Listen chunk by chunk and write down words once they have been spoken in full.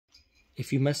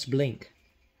If you must blink,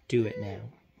 do it now.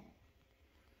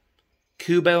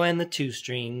 Kubo and the Two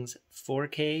Strings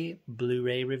 4K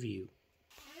Blu-ray review.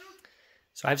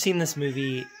 So I've seen this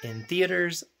movie in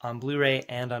theaters, on Blu-ray,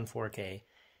 and on 4K.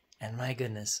 And my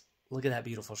goodness, look at that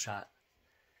beautiful shot.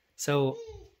 So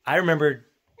I remember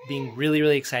being really,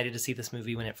 really excited to see this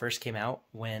movie when it first came out,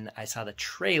 when I saw the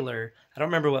trailer. I don't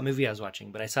remember what movie I was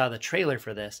watching, but I saw the trailer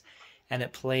for this, and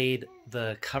it played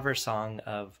the cover song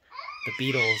of the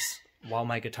Beatles, While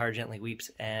My Guitar Gently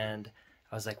Weeps, and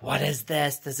I was like, what is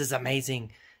this? This is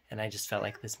amazing. And I just felt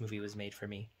like this movie was made for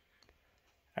me.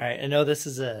 All right, I know this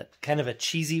is a kind of a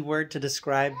cheesy word to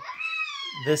describe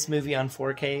this movie on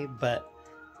 4K, but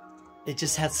it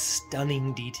just has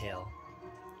stunning detail.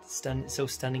 So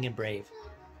stunning and brave.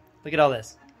 Look at all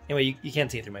this. Anyway, you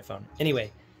can't see it through my phone.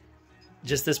 Anyway,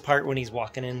 just this part when he's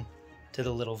walking in to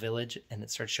the little village and it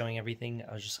starts showing everything,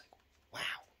 I was just like,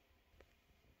 wow.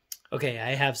 Okay,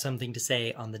 I have something to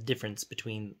say on the difference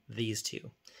between these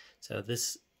two. So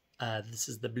this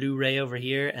is the Blu-ray over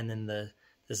here, and then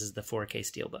this is the 4K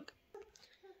Steelbook.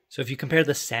 So if you compare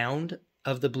the sound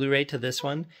of the Blu-ray to this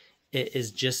one,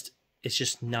 it's just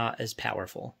not as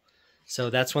powerful. So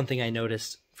that's one thing I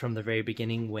noticed from the very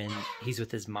beginning when he's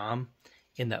with his mom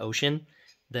in the ocean,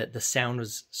 that the sound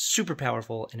was super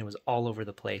powerful and it was all over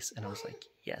the place. And I was like,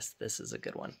 yes, this is a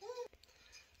good one.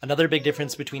 Another big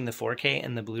difference between the 4K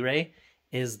and the Blu-ray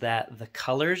is that the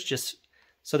colors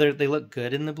so they look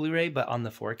good in the Blu-ray, but on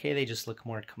the 4K, they just look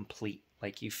more complete.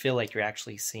 Like you feel like you're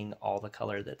actually seeing all the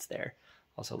color that's there.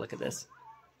 Also, look at this.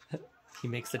 He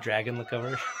makes the dragon look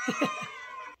over.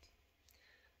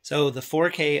 So the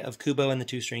 4K of Kubo and the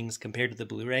Two Strings compared to the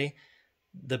Blu-ray,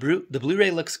 the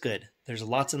Blu-ray looks good. There's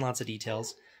lots and lots of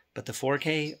details, but the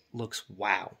 4K looks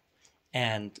wow.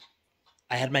 And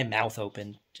I had my mouth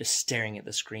open just staring at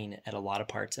the screen at a lot of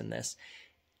parts in this.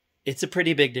 It's a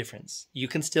pretty big difference. You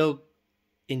can still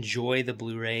enjoy the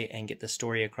Blu-ray and get the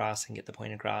story across and get the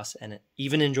point across and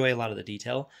even enjoy a lot of the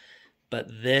detail. But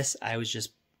this, I was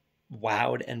just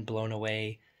wowed and blown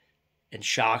away and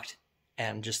shocked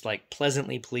and just like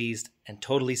pleasantly pleased and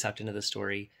totally sucked into the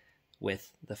story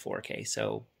with the 4K.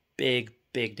 So big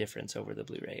difference over the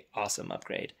Blu-ray. Awesome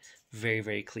upgrade. Very,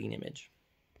 very clean image.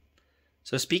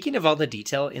 So speaking of all the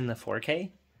detail in the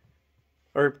 4K,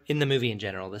 or in the movie in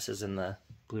general, this is in the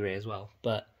Blu-ray as well,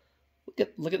 but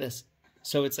look at this.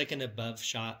 So it's like an above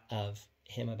shot of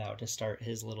him about to start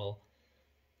his little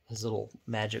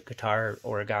magic guitar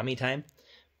origami time.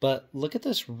 But look at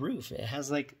this roof. It has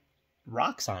like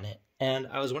rocks on it. And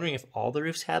I was wondering if all the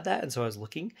roofs had that, and so I was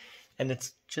looking, and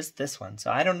it's just this one.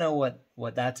 So I don't know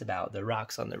what that's about, the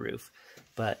rocks on the roof,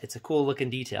 but it's a cool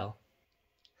looking detail.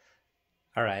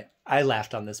 All right, I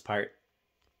laughed on this part.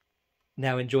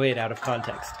 Now enjoy it out of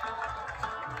context.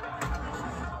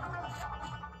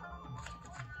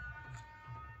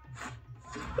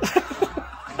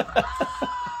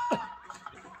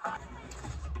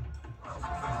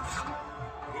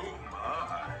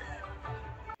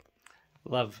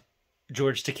 Love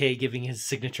George Takei giving his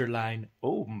signature line,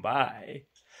 "Oh my."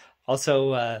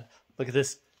 Also, look at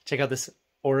this. Check out this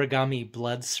origami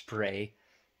blood spray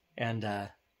and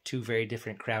two very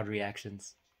different crowd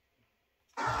reactions.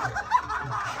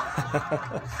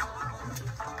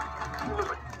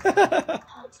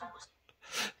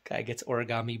 Guy gets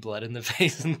origami blood in the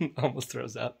face and almost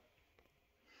throws up.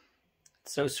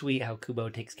 It's so sweet how Kubo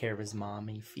takes care of his mom.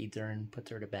 He feeds her and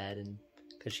puts her to bed, and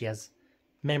because she has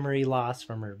memory loss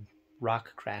from her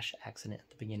rock crash accident at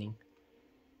the beginning.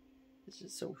 This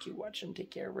is so cute. Watch him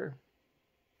take care of her.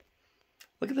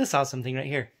 Look at this awesome thing right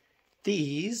here.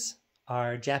 These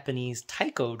are Japanese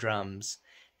taiko drums,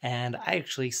 and I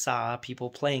actually saw people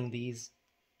playing these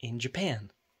in Japan.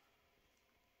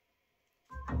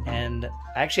 And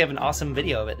I actually have an awesome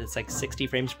video of it. It's like 60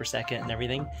 frames per second and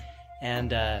everything.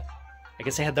 And I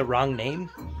guess I had the wrong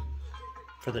name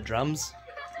for the drums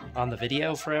on the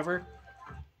video forever.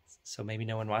 So maybe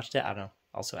no one watched it. I don't know.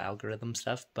 Also algorithm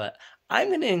stuff. But I'm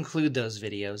going to include those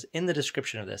videos in the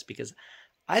description of this because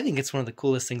I think it's one of the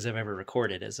coolest things I've ever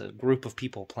recorded as a group of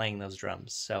people playing those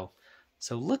drums. So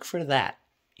look for that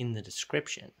in the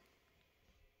description.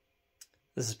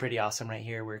 This is pretty awesome right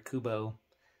here where Kubo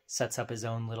sets up his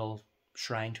own little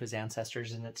shrine to his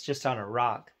ancestors, and it's just on a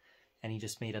rock, and he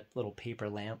just made a little paper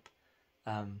lamp.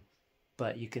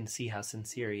 But you can see how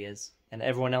sincere he is. And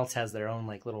everyone else has their own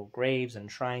like little graves and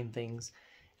shrine things,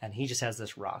 and he just has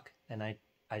this rock. And I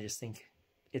just think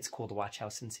it's cool to watch how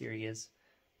sincere he is.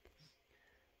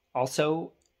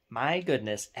 Also, my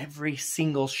goodness, every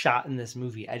single shot in this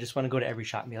movie, I just want to go to every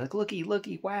shot and be like,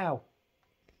 looky, wow.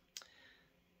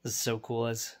 This is so cool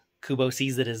as Kubo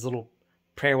sees that his little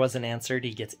prayer wasn't answered,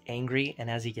 he gets angry, and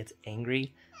as he gets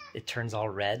angry, it turns all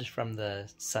red from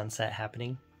the sunset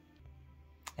happening.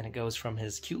 And it goes from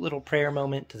his cute little prayer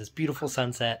moment to this beautiful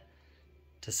sunset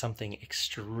to something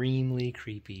extremely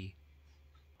creepy.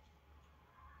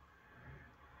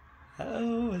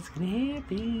 Oh, what's gonna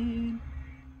happen?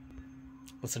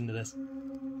 Listen to this.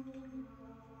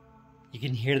 You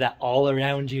can hear that all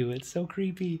around you. It's so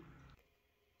creepy.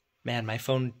 Man, my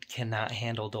phone cannot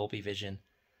handle Dolby Vision.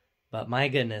 But my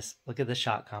goodness, look at the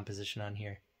shot composition on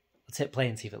here. Let's hit play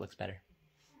and see if it looks better.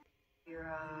 Your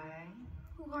eye.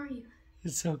 Who are you?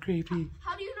 It's so creepy.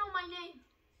 How do you know my name?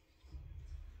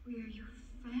 We are your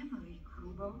family,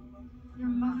 Kubo. Your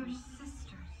mother's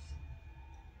sisters.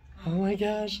 Oh my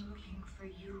gosh. Looking for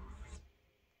you.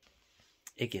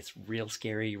 It gets real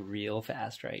scary real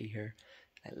fast right here.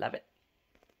 I love it.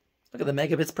 Look at the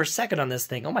megabits per second on this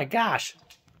thing. Oh my gosh.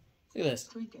 Look at this.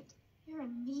 Tweak it. You're a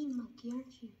mean monkey,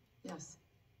 aren't you? Yes.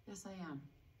 Yes, I am.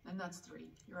 And that's 3.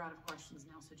 You're out of questions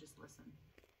now, so just listen.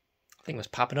 Thing was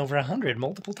popping over 100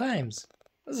 multiple times.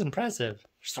 This is impressive.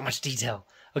 There's so much detail.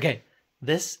 Okay,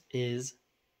 this is...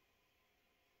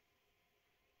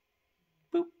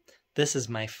 Boop. This is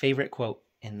my favorite quote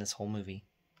in this whole movie.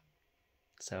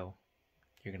 So,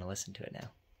 you're going to listen to it now.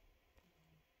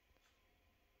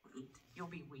 You'll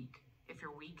be weak. If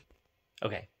you're weak...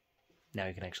 Okay, now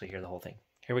you can actually hear the whole thing.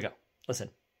 Here we go. Listen.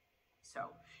 So,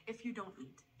 if you don't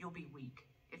eat, you'll be weak.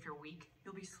 If you're weak,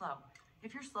 you'll be slow.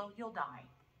 If you're slow, you'll die.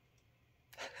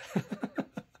 I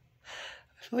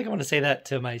feel like I want to say that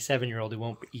to my 7-year-old who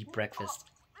won't eat breakfast.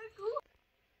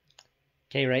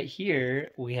 Okay, right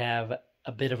here we have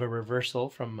a bit of a reversal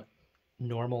from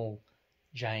normal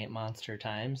giant monster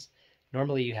times.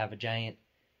 Normally you have a giant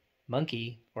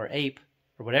monkey or ape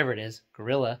or whatever it is,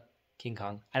 gorilla, King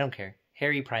Kong, I don't care,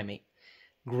 hairy primate,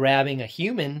 grabbing a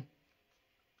human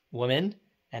woman,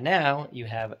 and now you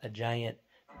have a giant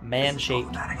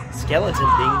man-shaped skeleton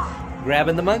thing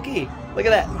grabbing the monkey. Look at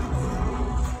that.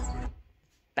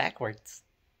 Backwards.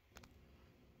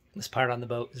 This part on the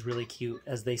boat is really cute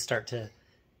as they start to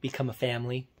become a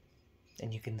family,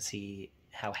 and you can see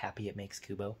how happy it makes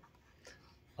Kubo.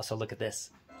 Also, look at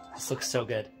this. This looks so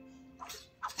good.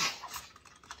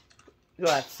 Look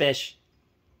at that fish.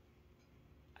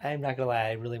 I'm not gonna lie,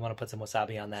 I really want to put some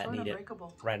wasabi on that and eat it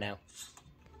right now.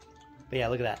 But yeah,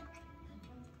 look at that.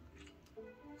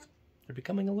 They're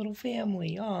becoming a little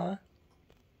family, aw.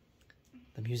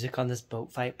 The music on this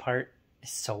boat fight part is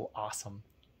so awesome.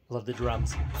 I love the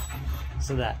drums.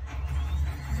 Listen to that.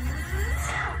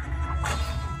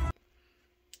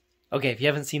 Okay, if you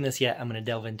haven't seen this yet, I'm going to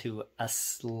delve into a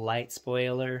slight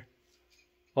spoiler.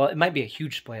 Well, it might be a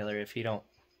huge spoiler if you don't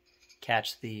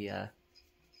catch the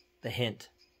hint.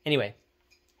 Anyway,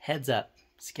 heads up.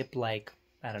 Skip like,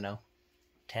 I don't know,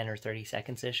 10 or 30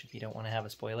 seconds-ish if you don't want to have a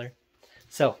spoiler.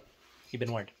 So, you've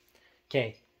been warned.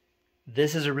 Okay,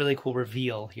 this is a really cool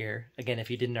reveal here. Again, if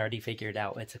you didn't already figure it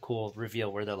out, it's a cool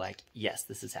reveal where they're like, yes,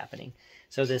 this is happening.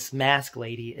 So this mask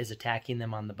lady is attacking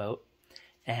them on the boat,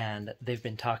 and they've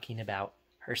been talking about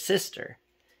her sister.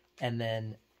 And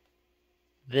then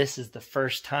this is the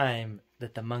first time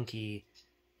that the monkey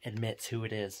admits who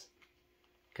it is,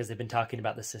 because they've been talking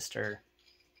about the sister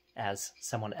as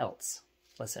someone else.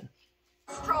 Listen.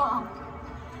 Strong.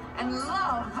 And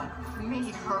love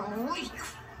made her weak.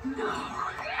 No.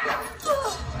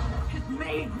 It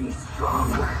made me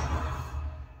stronger.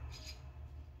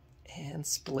 And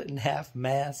split in half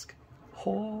mask.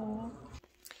 Oh.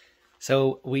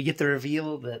 So we get the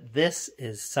reveal that this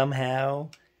is somehow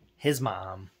his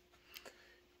mom.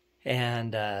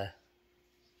 And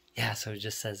yeah, so it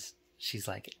just says, she's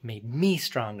like, it made me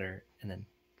stronger, and then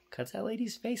cuts that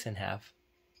lady's face in half.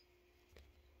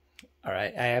 All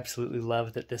right, I absolutely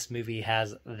love that this movie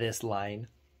has this line.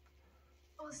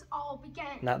 Oh, this all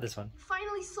began. Not this one. You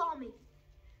finally saw me.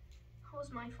 It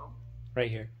was my fault. Right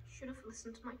here. Should have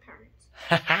listened to my parents.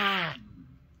 Ha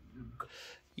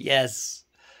Yes.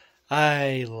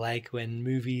 I like when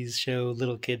movies show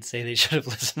little kids say they should have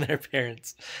listened to their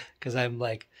parents. Because I'm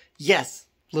like, yes,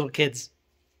 little kids.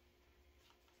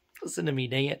 Listen to me,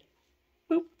 dang it.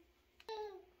 Boop.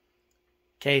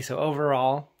 Okay, so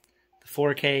overall, the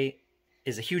 4K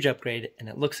is a huge upgrade, and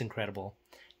it looks incredible.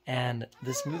 And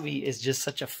this movie is just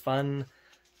such a fun,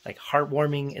 like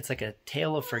heartwarming, it's like a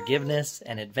tale of forgiveness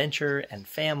and adventure and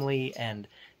family and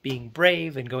being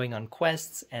brave and going on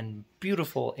quests and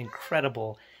beautiful,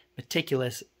 incredible,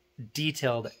 meticulous,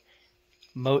 detailed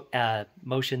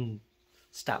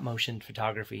stop motion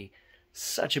photography.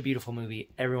 Such a beautiful movie.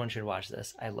 Everyone should watch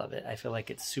this. I love it. I feel like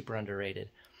it's super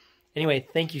underrated. Anyway,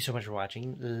 thank you so much for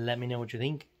watching. Let me know what you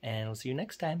think, and we'll see you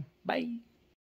next time. Bye.